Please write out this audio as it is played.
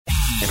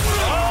Oh,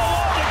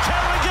 to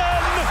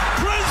Carrigan!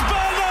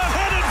 Brisbane are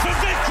headed for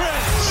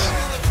victory!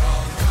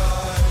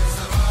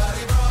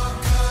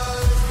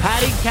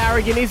 Paddy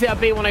Carrigan is our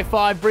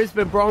B105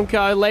 Brisbane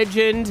Bronco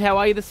legend. How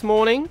are you this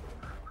morning?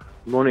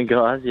 Morning,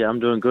 guys. Yeah, I'm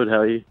doing good. How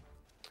are you?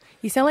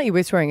 You sound like you're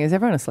whispering. Is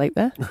everyone asleep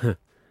there?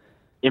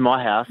 In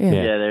my house? Yeah.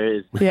 Yeah, there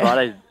is.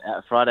 Yeah.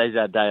 Friday's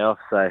our day off,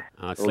 so it's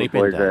all the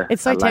sleep-in boys day. are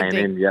It's so laying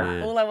tempting. in,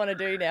 yeah. All I want to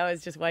do now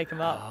is just wake them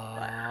up.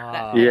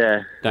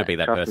 Yeah. Don't be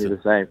that Trust me, person.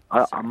 the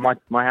same.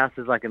 My house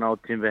is like an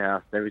old timber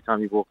house. Every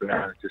time you walk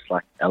around, it's just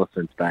like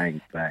elephants,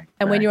 bang, bang.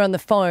 And when bang. you're on the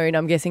phone,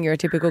 I'm guessing you're a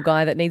typical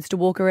guy that needs to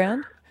walk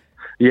around?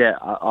 Yeah,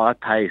 I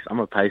pace. I'm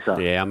a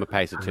pacer. Yeah, I'm a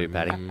pacer too,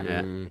 Paddy.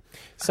 Yeah.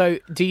 So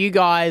do you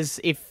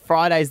guys, if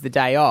Friday's the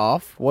day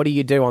off, what do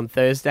you do on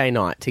Thursday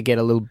night to get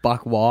a little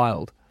buck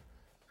wild?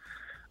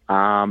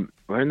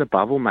 We're in the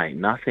bubble, mate.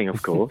 Nothing,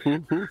 of course.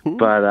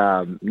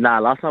 But,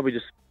 last night we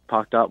just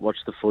parked up,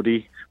 watched the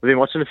footy. We've been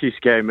watching a few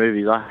scary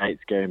movies. I hate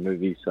scary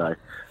movies, so...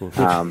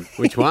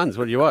 Which ones?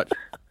 What do you watch?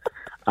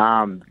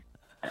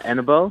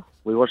 Annabelle.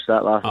 We watched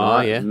that last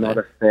night. Yeah. Not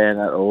a fan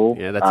at all.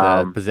 Yeah, that's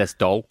a possessed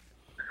doll.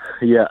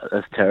 Yeah,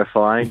 that's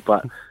terrifying.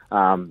 But,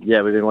 we've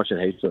been watching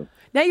heaps of.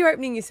 Now you're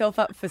opening yourself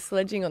up for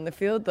sledging on the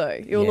field, though.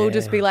 You'll all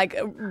just be like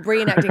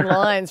reenacting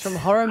lines from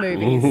horror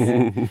movies.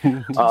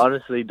 I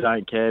honestly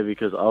don't care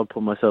because I'll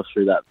put myself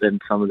through that than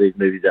some of these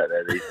movies out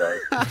there these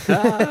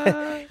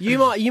days.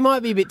 You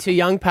might be a bit too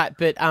young, Pat,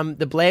 but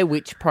the Blair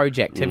Witch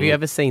Project, have you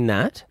ever seen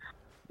that?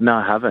 No,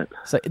 I haven't.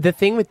 So the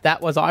thing with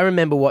that was I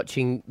remember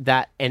watching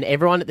that and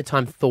everyone at the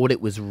time thought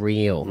it was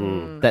real,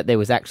 that there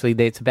was actually,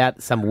 it's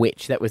about some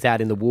witch that was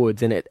out in the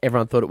woods and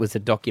everyone thought it was a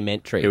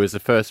documentary. It was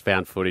the first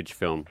found footage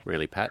film,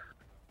 really, Pat.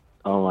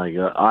 Oh my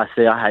God. I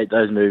hate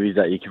those movies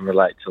that you can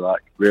relate to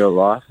like real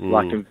life.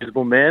 Like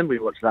Invisible Man, we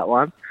watched that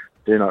one.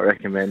 Do not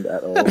recommend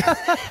at all.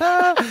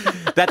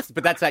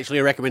 That's actually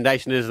a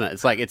recommendation, isn't it?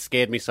 It's like, it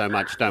scared me so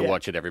much, don't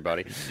watch it,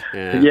 everybody.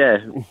 Yeah.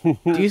 Do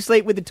you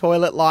sleep with the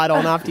toilet light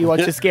on after you watch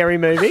a scary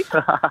movie?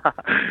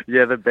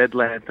 Yeah, the bed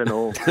lamp and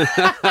all.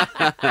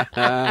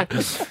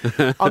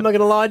 I'm not going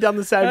to lie, I've done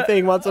the same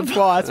thing once or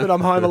twice when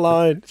I'm home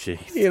alone.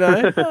 Jeez. You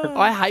know,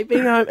 I hate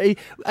being home.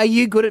 Are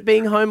you good at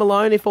being home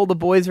alone if all the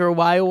boys are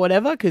away or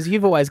whatever? Because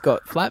you've always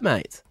got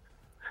flatmates.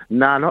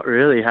 Nah, not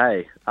really.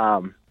 Hey,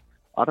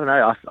 I don't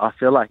know. I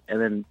feel like, and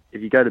then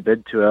if you go to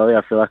bed too early,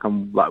 I feel like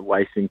I'm like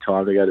wasting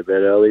time to go to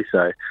bed early.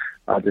 So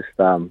I just,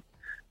 I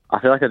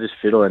feel like I just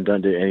fiddle and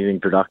don't do anything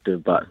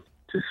productive, but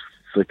just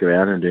flick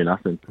around and do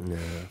nothing. Yeah,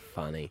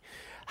 funny.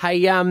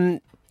 Hey,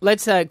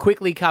 let's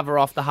quickly cover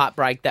off the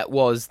heartbreak that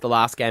was the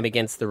last game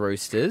against the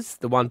Roosters,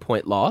 the 1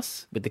 point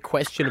loss with the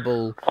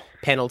questionable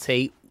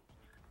penalty.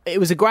 It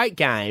was a great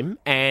game,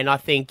 and I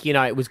think,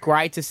 it was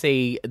great to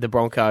see the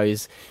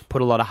Broncos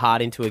put a lot of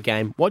heart into a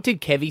game. What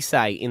did Kevy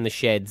say in the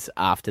sheds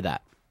after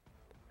that?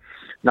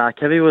 Nah,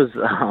 Kevy was,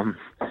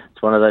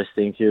 it's one of those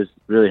things, he was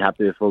really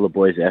happy with all the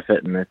boys'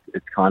 effort, and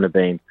it's kind of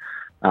been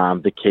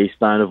the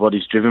keystone of what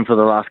he's driven for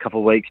the last couple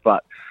of weeks,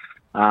 but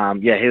he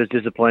was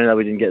disappointed that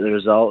we didn't get the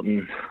result,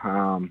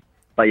 and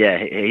but yeah,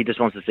 he just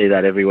wants to see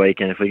that every week,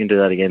 and if we can do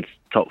that against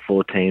top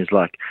 4 teams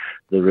like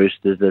the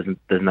Roosters,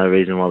 there's no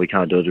reason why we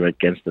can't do it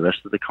against the rest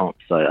of the comp.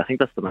 So I think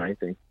that's the main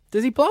thing.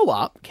 Does he blow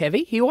up,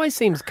 Kevy? He always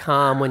seems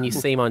calm when you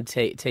see him on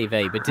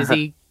TV, but does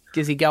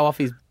he go off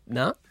his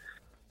nut?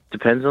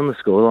 Depends on the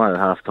scoreline at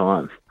half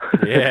time.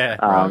 Yeah.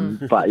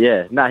 But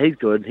yeah, no, he's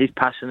good. He's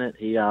passionate.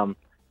 He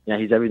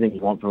he's everything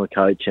you want from a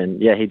coach, and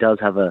yeah, he does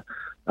have a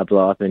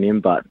blow up in him.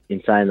 But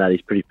in saying that,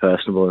 he's pretty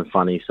personable and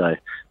funny, so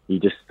he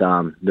just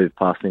moves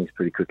past things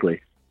pretty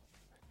quickly.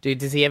 Dude,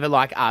 does he ever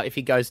if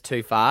he goes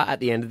too far at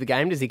the end of the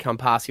game, does he come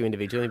past you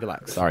individually and be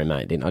like, "Sorry,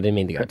 mate, I didn't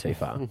mean to go too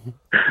far"?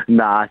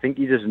 Nah, I think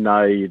you just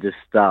know. You just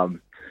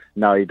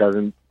know he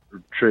doesn't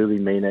truly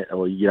mean it,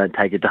 or you don't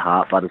take it to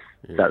heart, but it's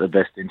at the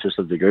best interest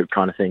of the group,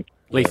 kind of thing.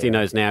 At least he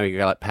knows now, you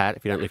go like, Pat,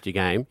 if you don't lift your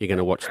game, you're going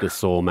to watch the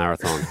Saw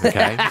marathon,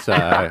 okay? So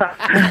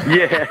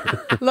Yeah.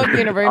 Locked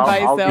in a room by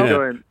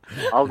yourself.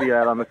 I'll be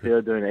out on the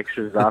field doing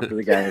extras after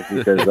the game if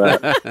he says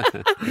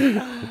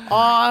that.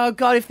 Oh,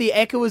 God, if the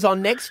Ekka was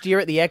on next year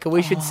at the Ekka,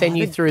 we should send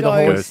you through the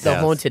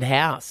haunted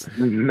house.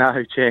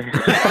 No chance.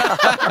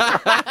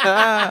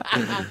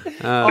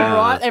 All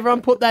right,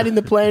 everyone put that in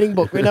the planning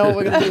book. We know what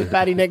we're going to do with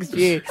Paddy next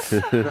year.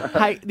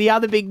 Hey, the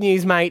other big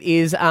news, mate,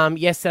 is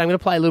yesterday, I'm going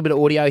to play a little bit of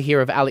audio here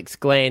of Alex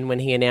Glenn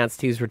when he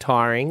announced he was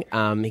retiring.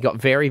 He got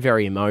very,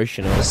 very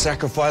emotional. The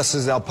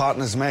sacrifices our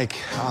partners make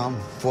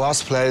for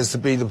us players to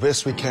be the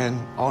best we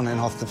can on and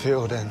off the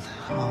field, and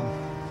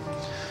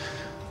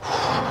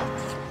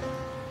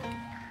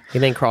he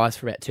then cries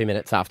for about 2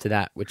 minutes after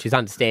that, which is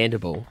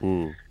understandable.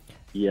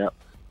 Yep.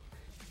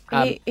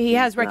 He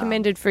has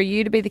recommended for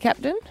you to be the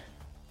captain?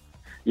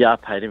 Yeah, I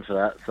paid him for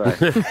that. So,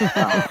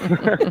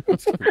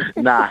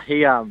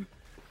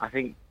 I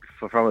think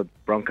from a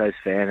Broncos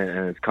fan,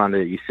 and it's kind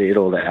of, you see it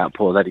all, the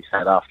outpour that he's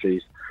had after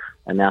he's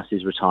announced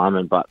his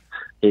retirement, but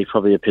he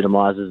probably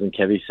epitomises, and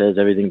Kevy says,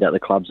 everything that the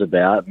club's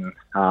about, and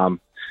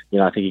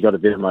I think he got a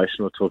bit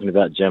emotional talking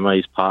about Gemma,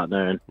 his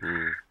partner,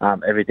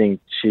 and everything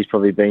she's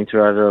probably been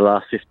through over the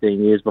last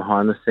 15 years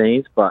behind the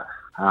scenes. But,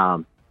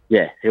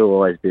 he'll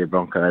always be a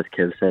Bronco, as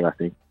Kev said, I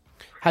think.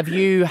 Have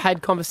you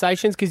had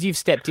conversations, because you've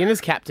stepped in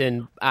as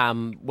captain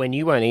when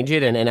you weren't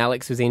injured and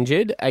Alex was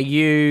injured? Are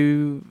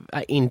you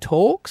in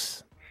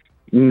talks?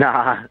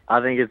 Nah,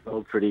 I think it's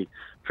all pretty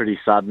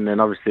sudden, and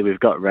obviously we've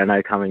got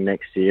Renault coming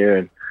next year,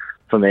 and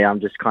for me, I'm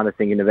just kind of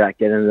thinking about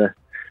getting the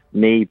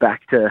knee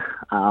back to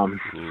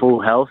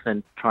full health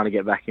and trying to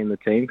get back in the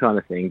team kind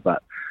of thing.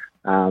 But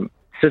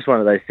it's just one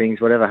of those things.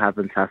 Whatever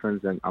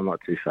happens, and I'm not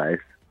too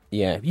phased.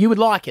 Yeah, you would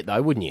like it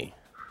though, wouldn't you?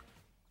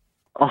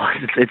 Oh,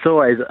 it's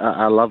always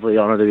a lovely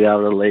honour to be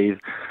able to leave.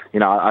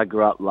 I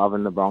grew up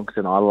loving the Broncos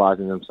and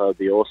idolising them, so it'd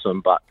be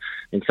awesome. But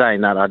in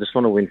saying that, I just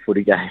want to win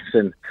footy games,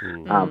 and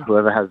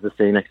whoever has the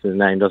C next to the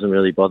name doesn't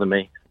really bother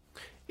me.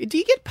 Do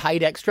you get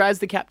paid extra as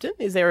the captain?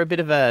 Is there a bit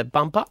of a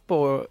bump up,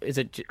 or is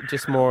it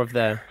just more of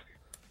the...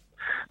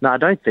 No, I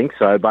don't think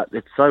so, but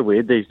it's so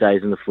weird these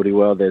days in the footy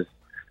world. There's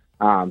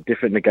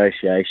different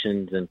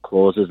negotiations and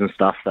clauses and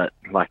stuff that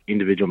like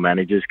individual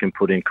managers can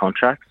put in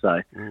contracts.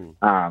 So,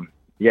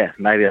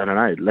 maybe, I don't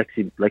know,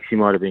 Lexi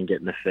might have been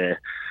getting a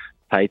fair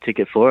pay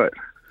ticket for it.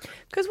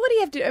 Because what do you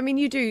have to... I mean,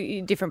 you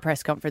do different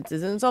press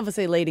conferences and it's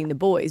obviously leading the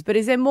boys, but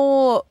is there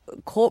more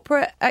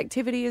corporate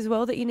activity as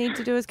well that you need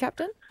to do as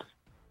captain?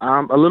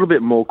 A little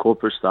bit more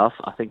corporate stuff.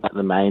 I think that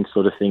the main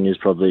sort of thing is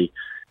probably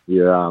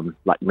your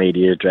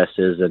media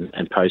addresses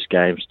and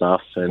post-game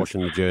stuff. And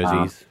washing the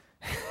jerseys.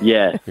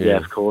 Yeah,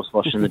 of course,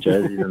 washing the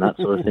jerseys and that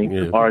sort of thing.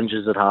 Yeah.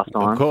 Oranges at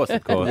halftime. Of course.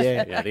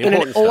 Yeah. The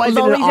important stuff. Always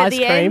in an ice at the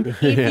cream. end,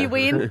 if you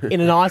win.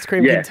 In an ice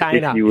cream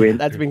container. If you win.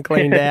 That's been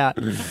cleaned out.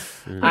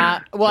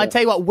 I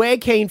tell you what, we're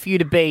keen for you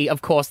to be,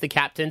 of course, the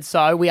captain.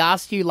 So we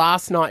asked you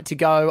last night to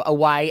go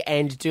away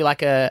and do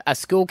like a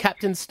school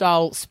captain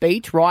style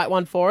speech, write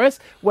one for us.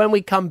 When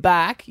we come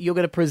back, you're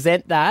going to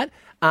present that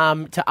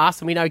to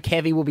us. And we know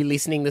Kevy will be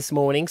listening this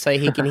morning so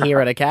he can hear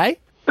it, okay?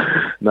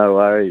 No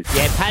worries.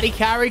 Yeah, Paddy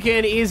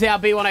Carrigan is our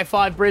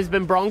B105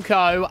 Brisbane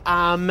Bronco.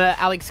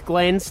 Alex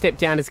Glenn stepped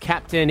down as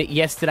captain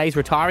yesterday. He's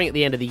retiring at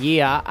the end of the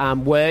year.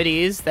 Word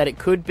is that it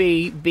could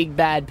be Big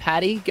Bad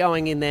Paddy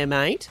going in there,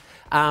 mate.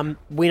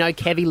 We know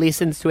Kevy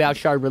listens to our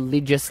show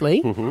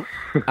religiously.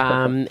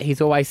 He's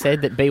always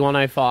said that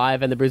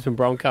B105 and the Brisbane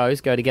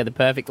Broncos go together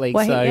perfectly.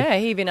 Well,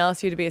 he even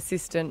asked you to be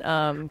assistant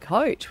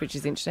coach, which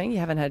is interesting. You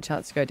haven't had a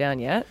chance to go down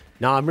yet.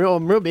 No, I'm real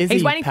busy.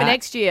 He's waiting for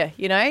next year,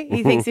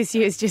 He thinks this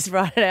year's just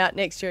right out.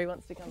 Next year he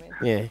wants to come in.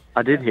 Yeah.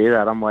 I did hear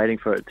that. I'm waiting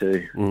for it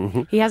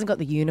too. He hasn't got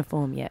the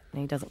uniform yet,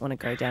 and he doesn't want to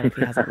go down if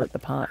he hasn't looked the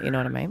part, you know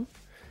what I mean?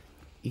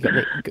 You got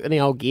any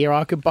old gear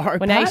I could borrow?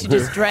 Well, now you should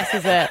just dress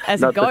as a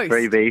Not ghost. the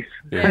freebies.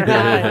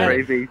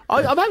 Freebies.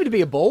 I'm happy to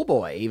be a ball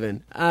boy,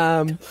 even.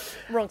 Wrong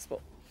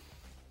sport.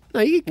 No,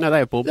 they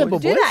have ball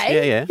boys. Do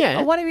they? Yeah.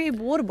 Oh, why don't you be a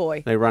water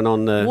boy? They run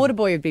on the... Water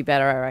boy would be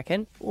better, I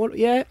reckon.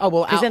 Yeah. Oh,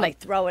 well, because then they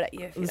throw it at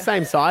you. The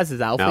same size as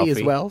Alfie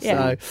as well.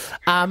 Yeah.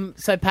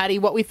 So Paddy,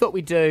 what we thought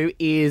we'd do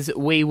is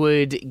we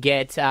would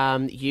get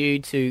you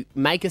to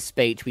make a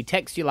speech. We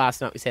texted you last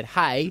night. We said,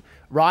 hey,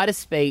 write a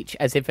speech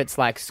as if it's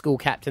like school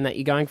captain that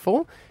you're going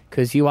for,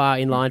 because you are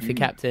in line for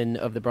captain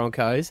of the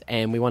Broncos,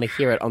 and we want to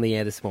hear it on the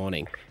air this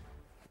morning.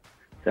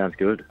 Sounds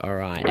good. All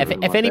right.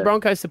 If any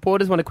Broncos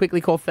supporters want to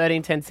quickly call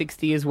 13 10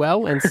 60 as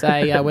well and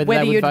say whether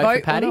they would vote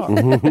for Paddy.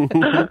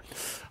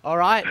 All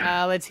right.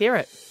 Let's hear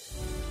it.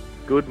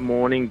 Good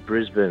morning,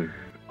 Brisbane.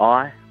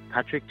 I,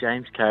 Patrick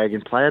James Carrigan,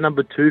 player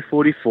number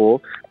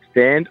 244,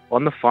 stand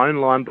on the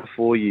phone line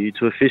before you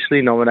to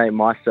officially nominate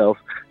myself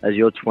as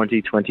your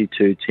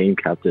 2022 team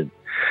captain.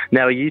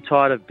 Now, are you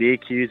tired of beer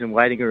queues and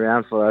waiting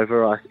around for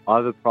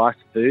overpriced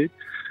food?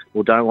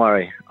 Well, don't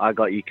worry. I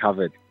got you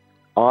covered.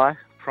 I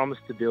promise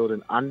to build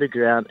an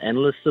underground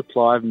endless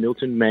supply of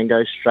Milton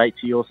mango straight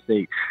to your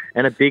seat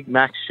and a Big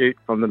Mac shoot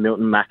from the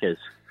Milton Maccas.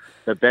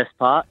 The best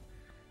part?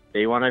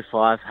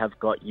 B105 have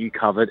got you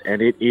covered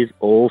and it is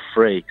all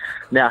free.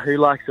 Now, who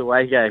likes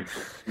away games?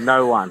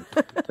 No one.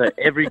 So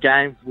every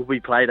game will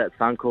be played at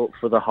Suncorp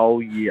for the whole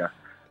year.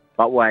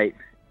 But wait,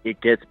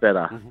 it gets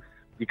better.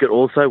 You could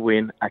also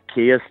win a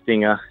Kia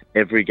Stinger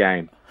every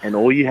game. And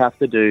all you have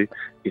to do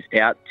is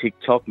out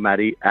TikTok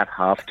Maddie at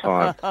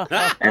halftime.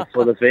 And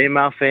for the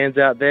female fans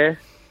out there,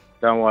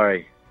 don't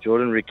worry.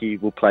 Jordan Ricky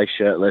will play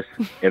shirtless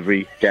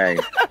every game.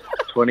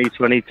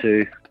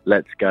 2022,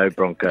 let's go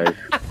Broncos.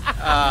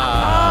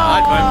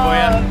 I'd vote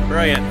for you.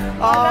 Brilliant.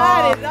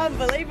 That is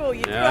unbelievable.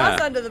 You threw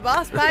us under the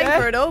bus paying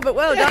for it all, but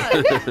well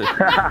done.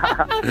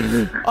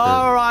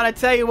 All right, I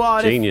tell you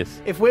what.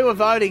 Genius. If we were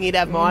voting, he'd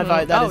have my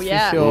vote, that is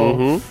for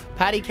sure.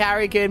 Paddy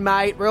Carrigan,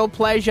 mate, real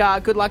pleasure.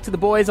 Good luck to the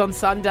boys on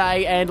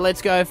Sunday, and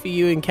let's go for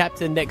you and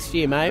captain next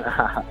year, mate.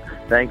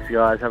 Thanks,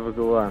 guys. Have a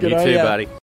good one. You too, buddy.